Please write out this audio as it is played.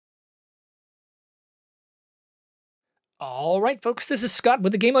All right, folks, this is Scott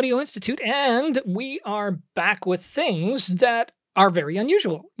with the Game Audio Institute, and we are back with things that are very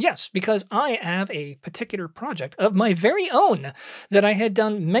unusual. Yes, because I have a particular project of my very own that I had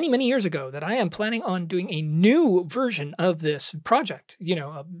done many, many years ago that I am planning on doing a new version of this project,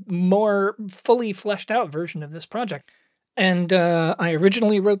 a more fully fleshed out version of this project. And I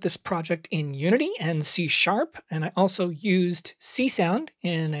originally wrote this project in Unity and C#, and I also used C-Sound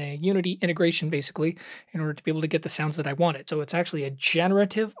in a Unity integration, basically, in order to be able to get the sounds that I wanted. So it's actually a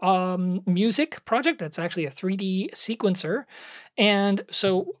generative music project. That's actually a 3D sequencer. And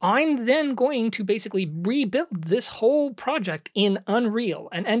so I'm then going to basically rebuild this whole project in Unreal,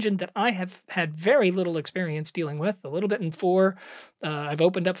 an engine that I have had very little experience dealing with, a little bit in 4. I've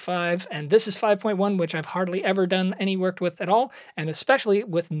opened up 5, and this is 5.1, which I've hardly ever done any work with at all, and especially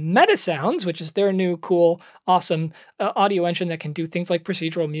with MetaSounds, which is their new cool, awesome audio engine that can do things like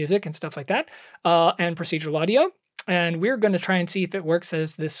procedural music and stuff like that, and procedural audio. And we're going to try and see if it works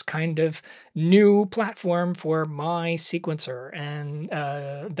as this kind of new platform for my sequencer. And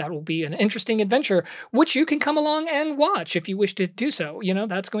that will be an interesting adventure, which you can come along and watch if you wish to do so.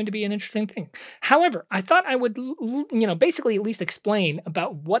 That's going to be an interesting thing. However, I thought I would, basically at least explain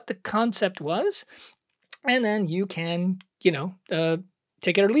about what the concept was. And then you can,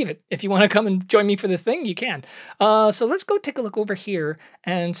 take it or leave it. If you want to come and join me for the thing, you can. So let's go take a look over here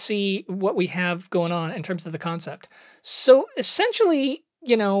and see what we have going on in terms of the concept. So essentially,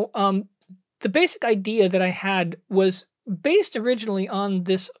 the basic idea that I had was based originally on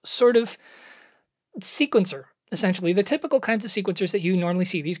this sort of sequencer. Essentially, the typical kinds of sequencers that you normally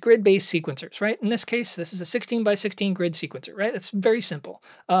see, these grid-based sequencers, right? In this case, this is a 16 by 16 grid sequencer, right? It's very simple.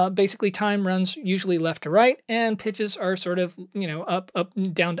 Basically, time runs usually left to right, and pitches are sort of, up,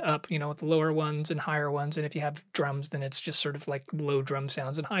 down to up, with the lower ones and higher ones. And if you have drums, then it's just sort of like low drum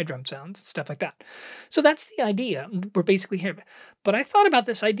sounds and high drum sounds, stuff like that. So that's the idea. We're basically here. But I thought about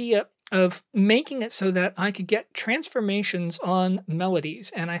this idea of making it so that I could get transformations on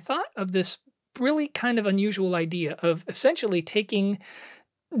melodies. And I thought of this really kind of unusual idea of essentially taking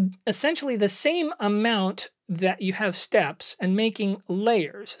the same amount that you have steps and making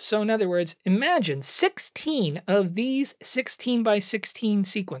layers. So in other words, imagine 16 of these 16 by 16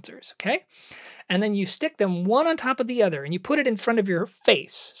 sequencers, okay? And then you stick them one on top of the other and you put it in front of your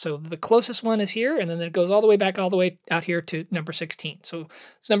face. So the closest one is here, and then it goes all the way back, all the way out here to number 16. So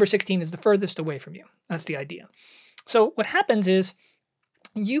number 16 is the furthest away from you. That's the idea. So what happens is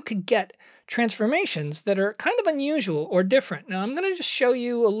you could get transformations that are kind of unusual or different. Now, I'm going to just show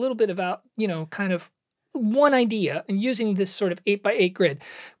you a little bit about, kind of one idea and using this sort of 8x8 grid,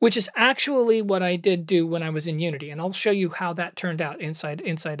 which is actually what I did do when I was in Unity. And I'll show you how that turned out inside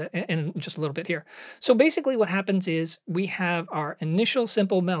in just a little bit here. So basically what happens is we have our initial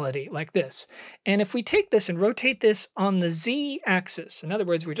simple melody like this. And if we take this and rotate this on the Z axis, in other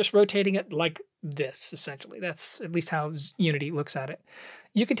words, we're just rotating it like this, essentially. That's at least how Unity looks at it.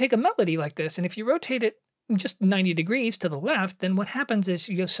 You can take a melody like this, and if you rotate it just 90 degrees to the left, then what happens is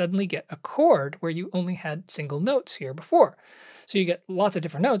you suddenly get a chord where you only had single notes here before. So you get lots of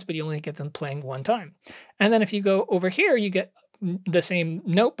different notes, but you only get them playing one time. And then if you go over here, you get the same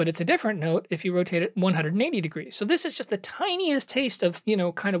note, but it's a different note if you rotate it 180 degrees. So this is just the tiniest taste of,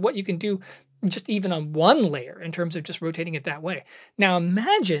 kind of what you can do just even on one layer in terms of just rotating it that way. Now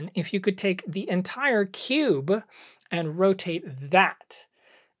imagine if you could take the entire cube and rotate that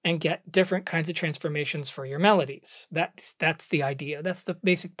and get different kinds of transformations for your melodies. That's the idea. That's the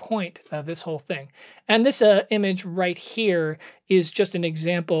basic point of this whole thing. And this image right here is just an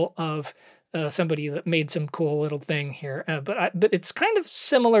example of somebody that made some cool little thing here, but it's kind of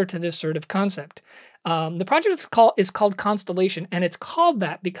similar to this sort of concept. The project is called Constellation, and it's called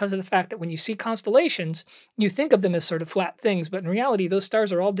that because of the fact that when you see constellations, you think of them as sort of flat things, but in reality, those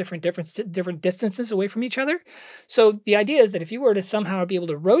stars are all different distances away from each other. So the idea is that if you were to somehow be able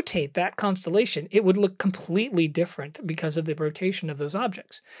to rotate that constellation, it would look completely different because of the rotation of those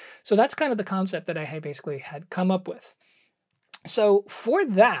objects. So that's kind of the concept that I basically had come up with. So for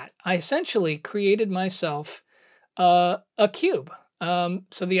that, I essentially created myself a cube.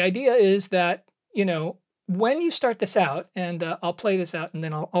 So the idea is that, when you start this out, and I'll play this out and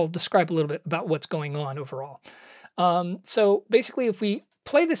then I'll describe a little bit about what's going on overall. So basically, if we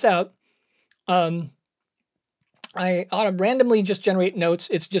play this out, I ought to randomly just generate notes.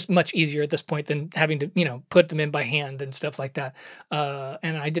 It's just much easier at this point than having to, put them in by hand and stuff like that.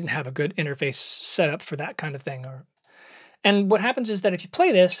 And I didn't have a good interface set up for that kind of thing. And what happens is that if you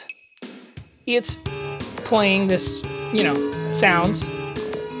play this, it's playing this, sounds.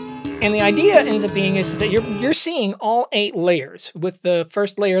 And the idea ends up being is that you're seeing all 8 layers, with the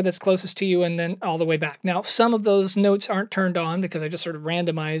first layer that's closest to you and then all the way back. Now, some of those notes aren't turned on because I just sort of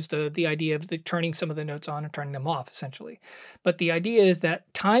randomized the idea of turning some of the notes on and turning them off, essentially. But the idea is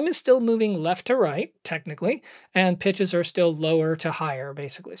that time is still moving left to right, technically, and pitches are still lower to higher,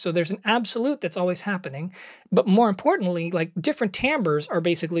 basically. So there's an absolute that's always happening. But more importantly, like, different timbres are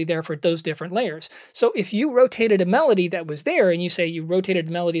basically there for those different layers. So if you rotated a melody that was there, and you say you rotated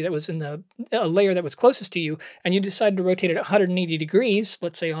a melody that was in the layer that was closest to you, and you decided to rotate it 180 degrees,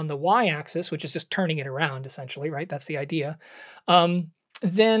 let's say on the y-axis, which is just turning it around, essentially, right? That's the idea.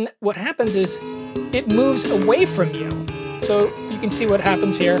 Then what happens is it moves away from you. So you can see what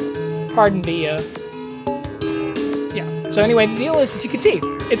happens here. Pardon the... yeah. So anyway, the deal is, as you can see,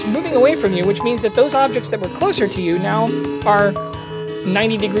 it's moving away from you, which means that those objects that were closer to you now are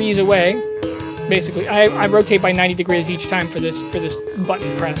 90 degrees away. Basically, I rotate by 90 degrees each time for this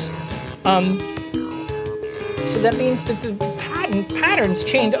button press. So that means that the patterns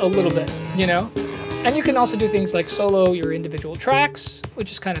change a little bit, you know? And you can also do things like solo your individual tracks,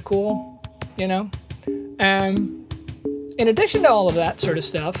 which is kind of cool, you know? In addition to all of that sort of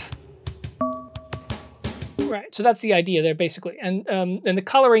stuff, right, so that's the idea there, basically. And the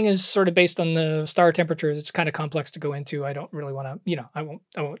coloring is sort of based on the star temperatures. It's kind of complex to go into. I don't really want to, you know, I won't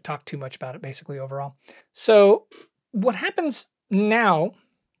talk too much about it, basically, overall. So what happens now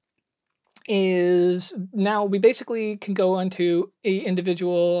is now we basically can go onto a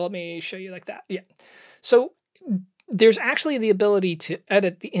individual, let me show you like that. Yeah. So there's actually the ability to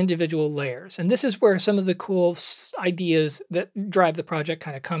edit the individual layers. And this is where some of the cool ideas that drive the project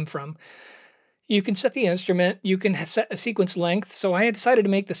kind of come from. You can set the instrument, you can set a sequence length. So I had decided to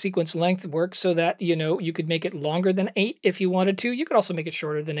make the sequence length work so that, you know, you could make it longer than 8 if you wanted to. You could also make it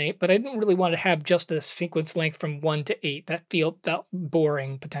shorter than 8, but I didn't really want to have just a sequence length from 1 to 8. That felt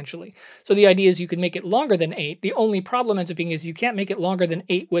boring, potentially. So the idea is you could make it longer than 8. The only problem ends up being is you can't make it longer than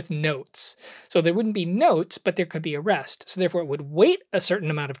 8 with notes. So there wouldn't be notes, but there could be a rest. So therefore it would wait a certain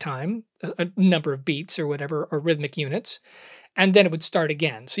amount of time, a number of beats or whatever, or rhythmic units, and then it would start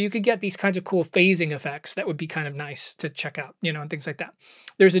again. So you could get these kinds of cool phasing effects that would be kind of nice to check out, you know, and things like that.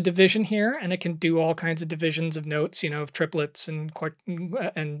 There's a division here, and it can do all kinds of divisions of notes, you know, of triplets and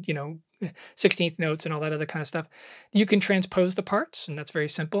you know, 16th notes and all that other kind of stuff. You can transpose the parts, and that's very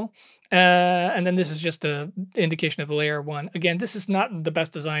simple. And then this is just an indication of layer 1. Again, this is not the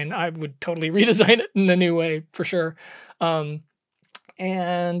best design. I would totally redesign it in a new way, for sure.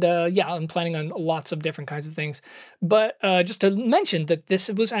 Yeah, I'm planning on lots of different kinds of things. But just to mention that this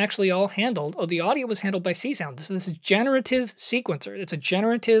was actually all handled, the audio was handled by MetaSounds. This is a generative sequencer. It's a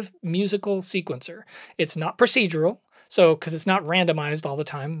generative musical sequencer. It's not procedural, so because it's not randomized all the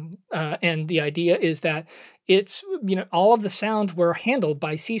time. And the idea is that it's, you know, all of the sounds were handled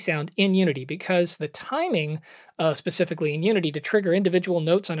by MetaSounds in Unity, because the timing specifically in Unity to trigger individual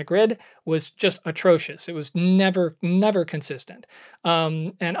notes on a grid was just atrocious. It was never consistent.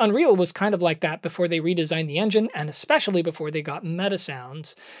 And Unreal was kind of like that before they redesigned the engine, and especially before they got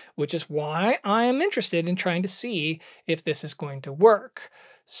MetaSounds, which is why I am interested in trying to see if this is going to work.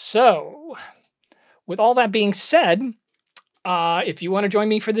 So, with all that being said, if you want to join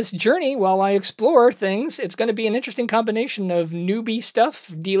me for this journey while I explore things, it's going to be an interesting combination of newbie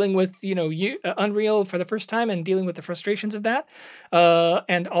stuff, dealing with, you know, Unreal for the first time and dealing with the frustrations of that,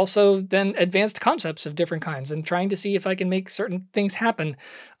 and also then advanced concepts of different kinds and trying to see if I can make certain things happen.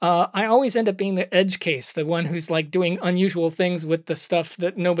 I always end up being the edge case, the one who's like doing unusual things with the stuff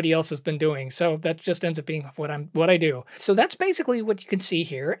that nobody else has been doing. So that just ends up being what I do. So that's basically what you can see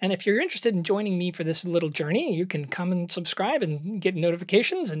here. And if you're interested in joining me for this little journey, you can come and subscribe and get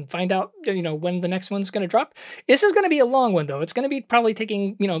notifications and find out, you know, when the next one's going to drop. This is going to be a long one, though. It's going to be probably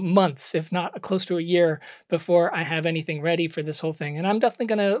taking, you know, months, if not close to a year, before I have anything ready for this whole thing. And I'm definitely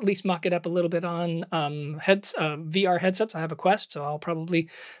going to at least mock it up a little bit on VR headsets. I have a Quest, so I'll probably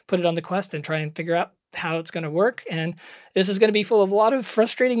put it on the Quest and try and figure out how it's going to work. And this is going to be full of a lot of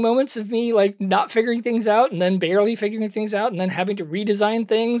frustrating moments of me like not figuring things out and then barely figuring things out and then having to redesign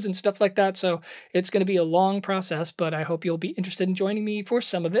things and stuff like that. So it's going to be a long process, but I hope you'll be interested in joining me for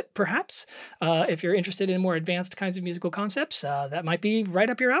some of it, perhaps. If you're interested in more advanced kinds of musical concepts, that might be right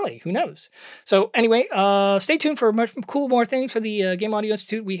up your alley. Who knows? So anyway, stay tuned for more things for the Game Audio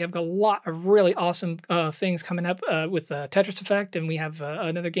Institute. We have a lot of really awesome things coming up with Tetris Effect, and we have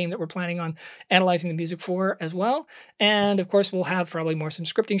another game that we're planning on analyzing the music for as well. And of course, we'll have probably some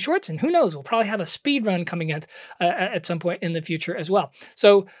scripting shorts, and who knows, we'll probably have a speed run coming at some point in the future as well.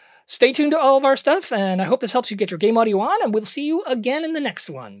 So stay tuned to all of our stuff, and I hope this helps you get your game audio on, and we'll see you again in the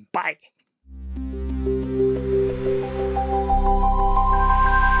next one. Bye.